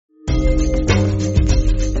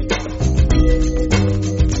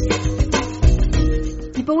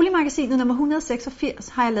I boligmagasinet nummer 186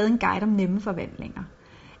 har jeg lavet en guide om nemme forvandlinger.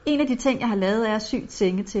 En af de ting, jeg har lavet, er at sy et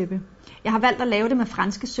sengetæppe. Jeg har valgt at lave det med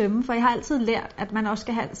franske sømme, for jeg har altid lært, at man også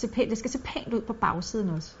skal have det skal se pænt ud på bagsiden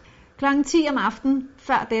også. Klokken 10 om aftenen,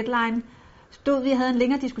 før deadline, stod vi og havde en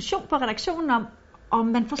længere diskussion på redaktionen om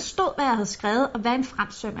man forstod, hvad jeg havde skrevet, og hvad en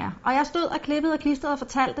fransk søm er. Og jeg stod og klippede og klistrede og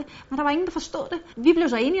fortalte det, men der var ingen, der forstod det. Vi blev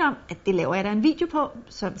så enige om, at det laver jeg da en video på,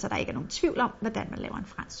 så der ikke er nogen tvivl om, hvordan man laver en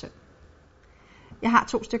fransk søm. Jeg har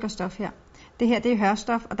 2 stykker stof her. Det her det er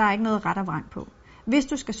hørstof, og der er ikke noget ret og vrang på. Hvis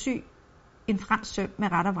du skal sy en fransk søm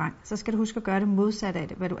med ret og vrang, så skal du huske at gøre det modsat af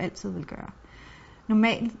det, hvad du altid vil gøre.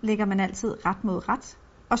 Normalt lægger man altid ret mod ret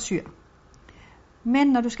og syr. Men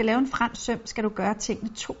når du skal lave en fransk søm, skal du gøre tingene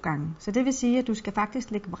 2 gange. Så det vil sige, at du skal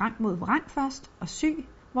faktisk lægge vrang mod vrang først og sy,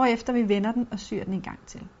 hvorefter vi vender den og syr den en gang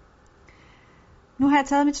til. Nu har jeg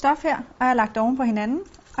taget mit stof her, og jeg har lagt oven på hinanden,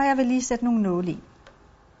 og jeg vil lige sætte nogle nåle i.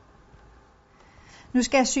 Nu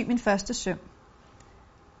skal jeg sy min første søm.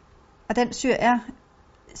 Og den syr jeg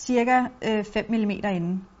cirka 5 mm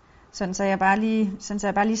inden, så jeg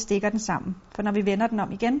bare lige stikker den sammen. For når vi vender den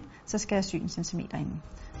om igen, så skal jeg sy 1 cm inden.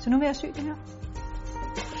 Så nu vil jeg sy det her.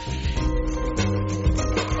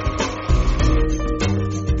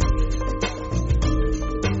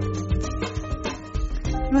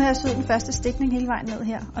 Nu har jeg syet den første stikning hele vejen ned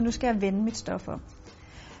her, og nu skal jeg vende mit stof om.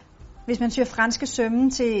 Hvis man syr franske sømme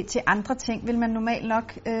til andre ting, vil man normalt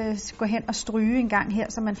nok gå hen og stryge en gang her,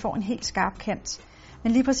 så man får en helt skarp kant.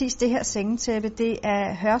 Men lige præcis det her sengetæppe, det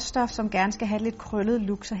er hørstof, som gerne skal have et lidt krøllet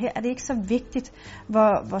look, så her er det ikke så vigtigt,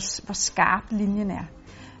 hvor skarp linjen er.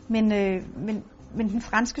 Men den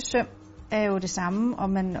franske søm er jo det samme,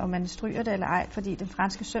 om man stryger det eller ej, fordi den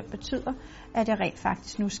franske søm betyder, at jeg rent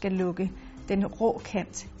faktisk nu skal lukke den rå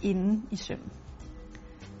kant inde i sømmen.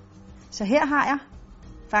 Så her har jeg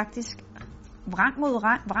faktisk vrang mod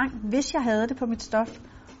vrang, hvis jeg havde det på mit stof,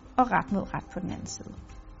 og ret mod ret på den anden side.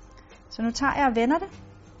 Så nu tager jeg og vender det,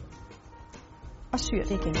 og syr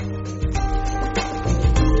det igen.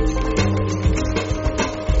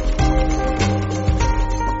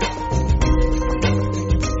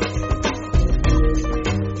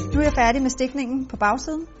 Nu er jeg færdig med stikningen på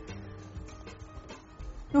bagsiden.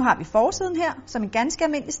 Nu har vi forsiden her, som en ganske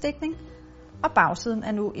almindelig stikning, og bagsiden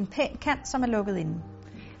er nu en pæn kant, som er lukket inde.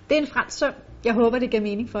 Det er en fransk søm. Jeg håber, det giver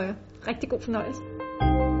mening for jer. Rigtig god fornøjelse.